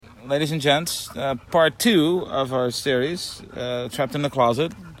ladies and gents, part 2 of our series, Trapped in the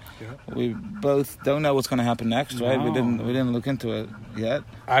Closet. Yeah. We both don't know what's going to happen next, right? No. We didn't look into it yet.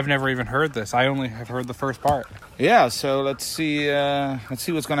 I've never even heard this. I only have heard the first part. Yeah, so let's see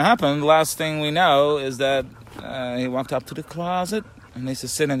what's going to happen. The last thing we know is that he walked up to the closet and he's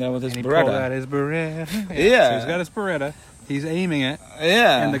just sitting there with his and Beretta. He pulled out his Beretta. Yeah. So he's got his Beretta. He's aiming it.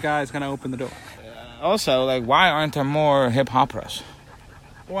 Yeah. And the guy's going to open the door. Also, like, why aren't there more hip operas?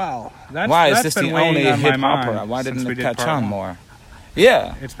 Wow. Why is this the only hip opera? Why didn't it catch on more?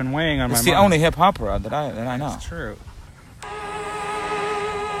 Yeah. It's been weighing on my mind. It's the only hip opera that I know. It's true.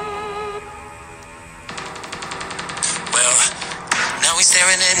 Well, now he's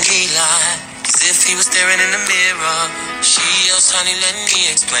staring at me like as if he was staring in the mirror. She yells, honey, let me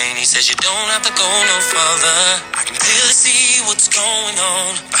explain. He says, you don't have to go no further. I can clearly see what's going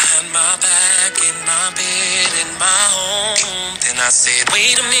on behind my back, in my bed, in my home. Then I said,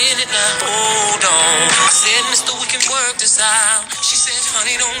 wait a minute now, hold on. I said, mister, we can work this out. She said,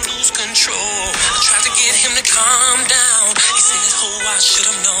 honey, don't lose control. I tried to get him to calm down. He said, oh, I should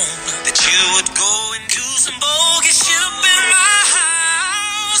have known that you would go and do some bogus shit up in my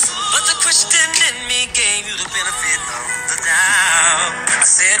house. But the Christian in me gave you the benefit of the doubt. I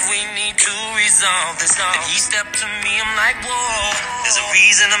said we need to resolve this now. And he stepped to me, I'm like, whoa, there's a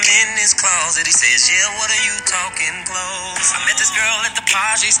reason I'm in this closet. He says, yeah, what are you talking close? I met this girl at the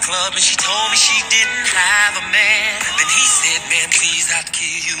Pages Club and she told me she didn't have a man. Then he said, man, please, I'd kill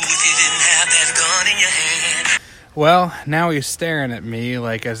you if you didn't have that gun in your hand. Well, now he's staring at me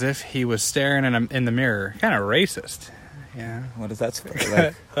like as if he was staring in the mirror. Kind of racist. Yeah. What does that say?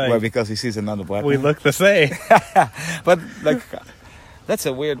 Like, well, because he sees another black we man? look the same. But, like, that's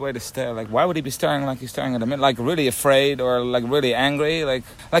a weird way to stare. Like, why would he be staring like he's staring at a mirror? Like, really afraid or, like, really angry? Like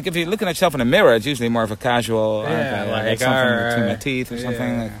if you're looking at yourself in a mirror, it's usually more of a casual... like something between my teeth or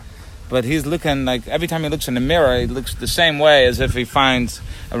something. Like, but he's looking, like, every time he looks in the mirror, he looks the same way as if he finds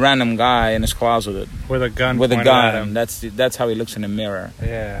a random guy in his closet. With a gun With a pointed gun. at him. That's how he looks in the mirror.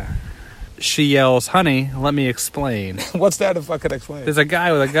 Yeah. She yells, honey, let me explain. What's that if I could explain? There's a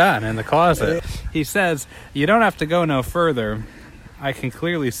guy with a gun in the closet. He says, you don't have to go no further. I can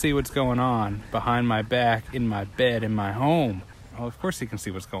clearly see what's going on behind my back, in my bed, in my home. Well, of course he can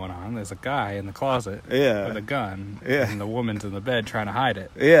see what's going on. There's a guy in the closet with a gun. Yeah. And the woman's in the bed trying to hide it.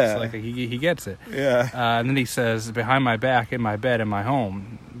 Yeah. It's like he gets it. Yeah. And then he says, behind my back, in my bed, in my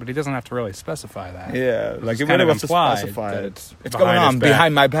home. But he doesn't have to really specify that. Yeah. Like, It's it kind really of wants to implied specify that it. it's going on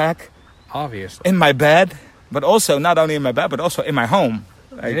behind my back. Obviously. In my bed, but also not only in my bed, but also in my home.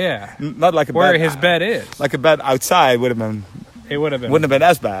 Like, yeah. Not like a where bed. his bed is. Like a bed outside would have been. It would have been. Wouldn't have been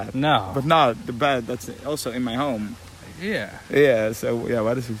as bad. No. But not the bed that's also in my home. Yeah. Yeah. So yeah,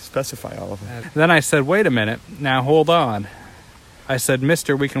 why does he specify all of it? Then I said, wait a minute. Now hold on. I said,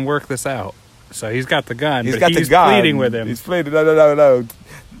 mister, we can work this out. So he's got the gun. He's pleading with him. He's pleading. No.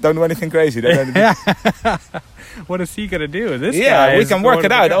 Don't do anything crazy. What is he gonna do? This guy. Yeah, we can work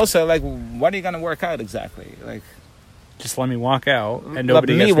it out. Also, like, what are you gonna work out exactly? Like, just let me walk out and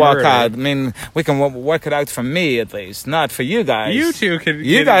nobody let me gets walk murdered. out. I mean, we can work it out for me at least, not for you guys. You two can.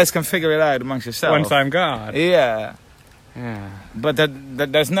 You guys can figure it out amongst yourselves. Once I'm gone. Yeah. Yeah. But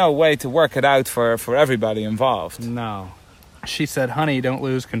there's no way to work it out for everybody involved. No. She said, honey, don't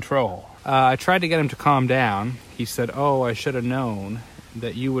lose control. I tried to get him to calm down. He said, oh, I should have known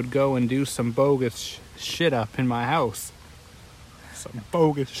that you would go and do some bogus shit up in my house. Some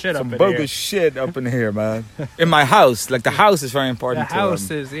bogus shit up in here. Some bogus shit up in here, man. In my house. Like, the house is very important to him. The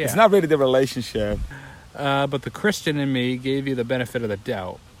house is, yeah. It's not really the relationship. But the Christian in me gave you the benefit of the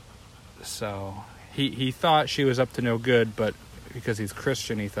doubt. So he thought she was up to no good, but because he's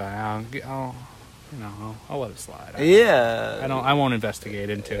Christian, he thought, I'll let it slide. I won't investigate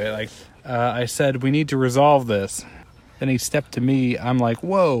into it. Like, I said, we need to resolve this. Then he stepped to me. I'm like,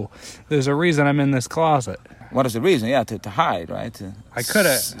 whoa, there's a reason I'm in this closet. What is the reason? Yeah, to hide, right? I could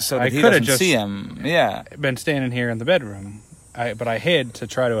have. So that he doesn't see him. Yeah. Been standing here in the bedroom. But I hid to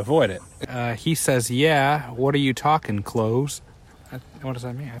try to avoid it. He says, yeah, what are you talking, close? What does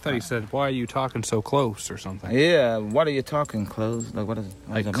that mean? I thought he said, why are you talking so close or something? Yeah, what are you talking, close? Like, what does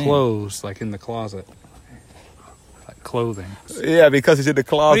that mean? Clothes, like in the closet. Like clothing. Yeah, because he's in the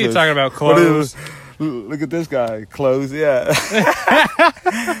closet. What are you talking about, clothes? Look at this guy, clothes, yeah.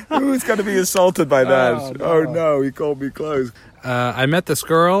 Who's going to be assaulted by that? Oh, no, he called me clothes. I met this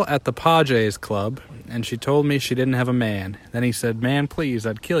girl at the Pages Club, and she told me she didn't have a man. Then he said, man, please,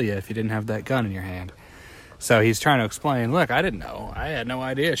 I'd kill you if you didn't have that gun in your hand. So he's trying to explain, look, I didn't know. I had no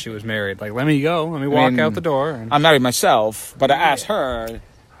idea she was married. Like, let me go. Let me walk out the door. I'm married myself, but I asked her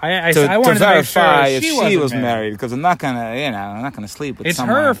I to wanted to make verify sure if she wasn't was married, because I'm not gonna sleep with It's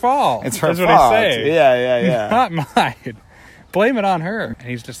someone. her fault. It's her That's fault. what he's saying. Yeah. Not mine. Blame it on her. And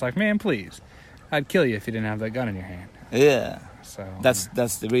he's just like, man, please. I'd kill you if you didn't have that gun in your hand. Yeah. So That's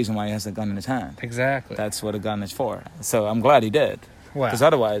the reason why he has a gun in his hand. exactly. That's what a gun is for. So I'm glad he did, well, because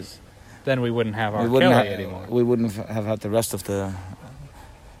otherwise then we wouldn't have our we wouldn't Kelly have, anymore. we wouldn't have had the rest of the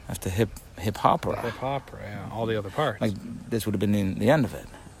hip hopera. Hip hop, yeah, all the other parts. Like this would have been the end of it.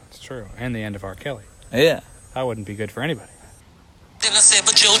 It's true. And the end of R. Kelly. Yeah. That wouldn't be good for anybody. Then I said,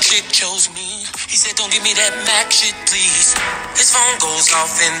 but your chick chose me. He said, don't give me that Mac shit, please. His phone goes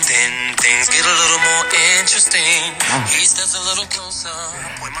off and then things get a little more interesting. He steps a little closer.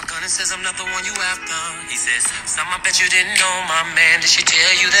 I point my gun and says, I'm not the one you after. He says, Sam, I bet you didn't know my man. Did she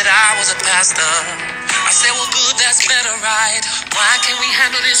tell you that I was a pastor? I said, well, good, that's better, right? Why can't we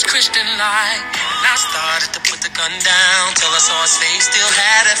handle this Christian life? And I started to put the gun down till I saw his face still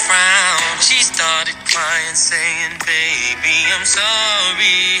had that frown. She started crying, saying, baby, I'm sorry.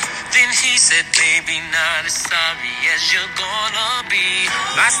 Then he said, baby, not as sorry as you're gonna be.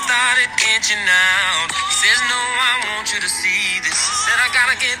 I started inching out. He says, no, I want you to see this. He said, I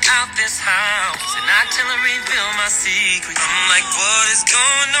gotta get out this house and not tell her reveal my secret. I'm like, what is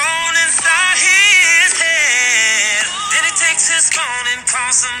going on inside his head? Then he takes his phone and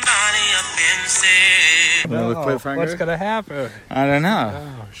calls somebody up and says, Another cliffhanger? What's going to happen? I don't know.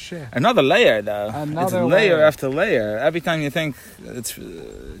 Oh, shit. Another layer, though. Another it's layer layer. after layer. Every time you think it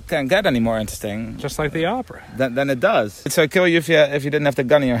can't get any more interesting, Just like the opera. then it does. So I kill you if you didn't have the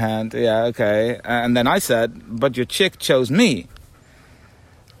gun in your hand. Yeah, okay. And then I said, but your chick chose me.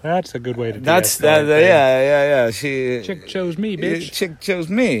 That's a good way to do That's that. Yeah. She Chick chose me, bitch. Chick chose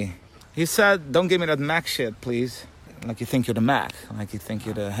me. He said, don't give me that Mac shit, please. Like you think you're the Mac. Like you think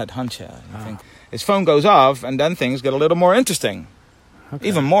you're the head honcho. You think his phone goes off, and then things get a little more interesting. Okay.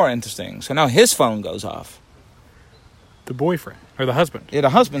 Even more interesting. So now his phone goes off. The boyfriend. Or the husband. Yeah, the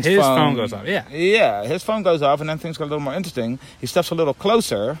husband's His phone. phone goes off, yeah. Yeah, his phone goes off, and then things get a little more interesting. He steps a little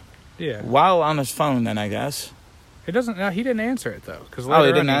closer Yeah. while on his phone, then I guess. He doesn't. No, he didn't answer it though. Because Oh,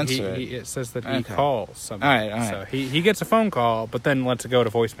 he didn't answer it. It says that he Okay. calls somebody. All right. So he gets a phone call, but then lets it go to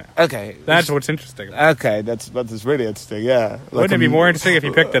voicemail. Okay. That's what's interesting. About it. Okay, that's really interesting, yeah. Wouldn't it be more interesting if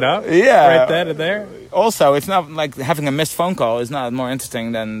he picked it up? Yeah. Right then and there. Also, it's not like having a missed phone call is not more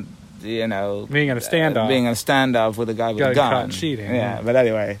interesting than, Being in a standoff. being in a standoff with a guy with Got a gun. caught cheating, Yeah, yeah. but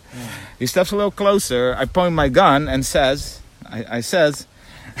anyway. He steps a little closer. I point my gun and says, I says,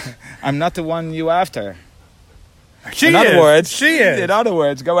 I'm not the one you after. In other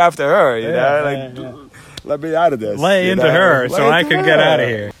words, go after her, you know? Let me out of this. Lay you into know? her Lay so I into can get her. out of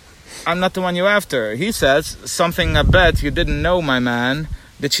here. I'm not the one you after. He says, something I bet you didn't know, my man.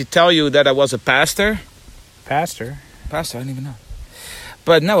 Did she tell you that I was a pastor? Pastor. Pastor, I didn't even know.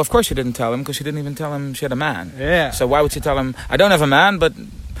 But no, of course she didn't tell him, because she didn't even tell him she had a man. Yeah. So why would she tell him, I don't have a man, but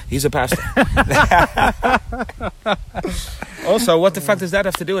he's a pastor? Also, what the fuck does that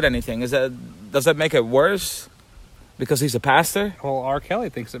have to do with anything? Does that make it worse? Because he's a pastor? Well, R. Kelly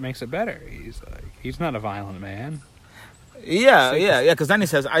thinks it makes it better. He's not a violent man. Yeah, because then he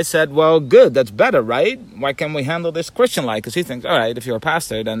says, I said, well, good, that's better, right? Why can't we handle this Christian-like? Because he thinks, all right, if you're a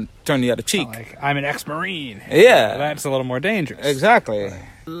pastor, then turn the other cheek. Like, I'm an ex-Marine. Yeah. That's a little more dangerous. Exactly.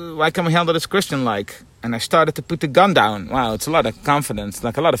 Why can't we handle this Christian-like? And I started to put the gun down. Wow, it's a lot of confidence,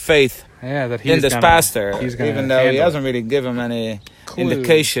 like a lot of faith Yeah, that he's in this pastor, he's gonna even though he handle hasn't really given any Clue.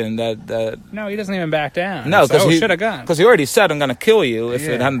 indication that No, he doesn't even back down. no, because because should have gone. he already said, I'm going to kill you if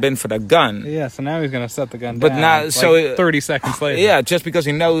Yeah. it hadn't been for the gun. Yeah, so now he's gonna set the gun But down. now- like so 30 seconds later. Yeah, just because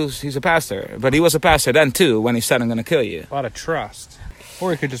he knows he's a pastor. But he was a pastor then, too, when he said, I'm going to kill you. A lot of trust. Or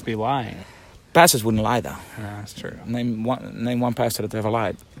he could just be lying. Pastors wouldn't lie, though. No, that's true. Name one pastor that ever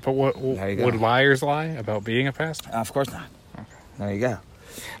lied. But There you go. would liars lie about being a pastor? Of course not. There you go.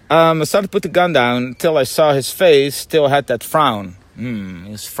 I started to put the gun down till I saw his face still had that frown. He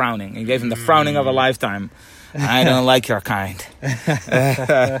was frowning. He gave him the frowning of a lifetime. I don't like your kind.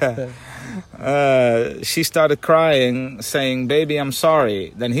 She started crying, saying, baby, I'm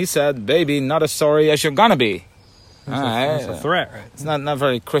sorry. Then he said, baby, not as sorry as you're gonna be. That's a threat, right? It's not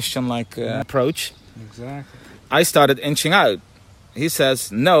very Christian-like approach. Exactly. I started inching out. He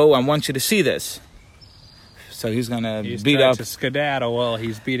says, no, I want you to see this. So he's going to He's beat trying up to skedaddle while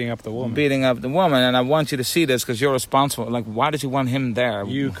he's beating up the woman. beating up the woman, and I want you to see this because you're responsible. Like, why did you want him there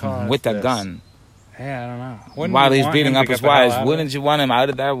You caused with that this. gun? Yeah, I don't know. Wouldn't While you he's want beating him to up get his the hell wife, out of wouldn't it? you want him out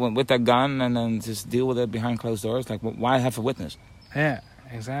of there with that gun and then just deal with it behind closed doors? Like, why have a witness? Yeah,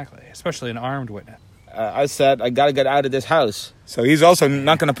 exactly. Especially an armed witness. I said, I got to get out of this house. So he's also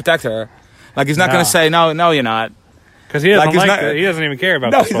not going to protect her. Like, he's not No. going to say, no, you're not. Because he doesn't he's not- he doesn't even care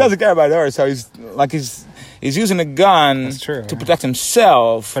about No, this he one. doesn't care about her. So he's using a gun That's true. to protect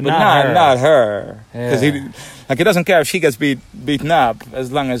himself, But but not not her. Because Yeah. he doesn't care if she gets beaten up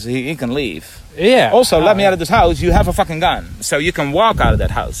as long as he can leave. Yeah. Also, Oh, let me out of this house. You have a fucking gun, so you can walk out of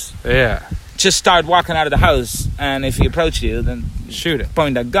that house. Yeah. Just start walking out of the house, and if he approaches you, then Shoot it.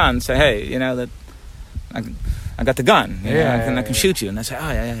 point that gun. Say, hey, you know that I got the gun. You know, Yeah, I can shoot you. And I say,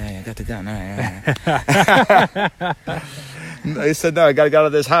 oh yeah, I got the gun. All right. He said, no, I got to get out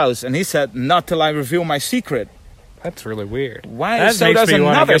of this house. And he said, not till I reveal my secret. That's really weird. Why? That So makes there's me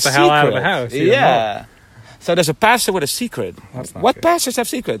want to another get the hell out of the secret. house. even more. Yeah. So there's a pastor with a secret. That's not What good. pastors have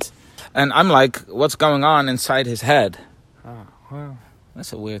secrets? And I'm like, what's going on inside his head? Oh, well.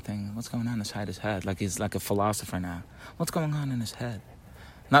 That's a weird thing. What's going on inside his head? Like he's like a philosopher now. What's going on in his head?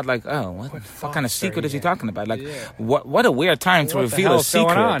 Not like, oh, what kind of thoughts secret are is he he talking about? Like, Yeah. what a weird time to What the reveal a hell's going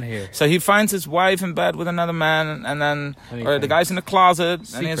secret. on here? So he finds his wife in bed with another man, and then, And he or the thinks, guy's in the closet,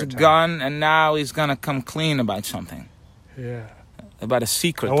 and he has a secret time. gun, and now he's gonna come clean about something, Yeah. about a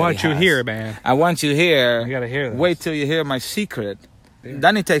secret. I that want he you has. here, man. I want you here. You gotta hear this. Wait till you hear my secret. Yeah.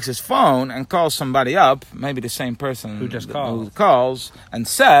 Then he takes his phone and calls somebody up, maybe the same person Who just who called. calls and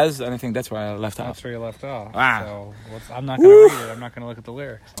says, and I think that's where I left off. That's where you left off. Wow. So I'm not going to read it. I'm not going to look at the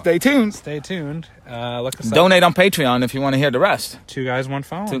lyrics. Stay tuned. Stay tuned. Look us up. Donate on Patreon if you want to hear the rest. Two Guys, One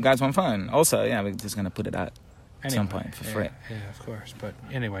Phone. Two Guys, One Phone. Also, yeah, we're just going to put it out at some Anyway, point for yeah, free. Yeah, of course. But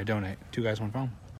anyway, donate. Two Guys, One Phone.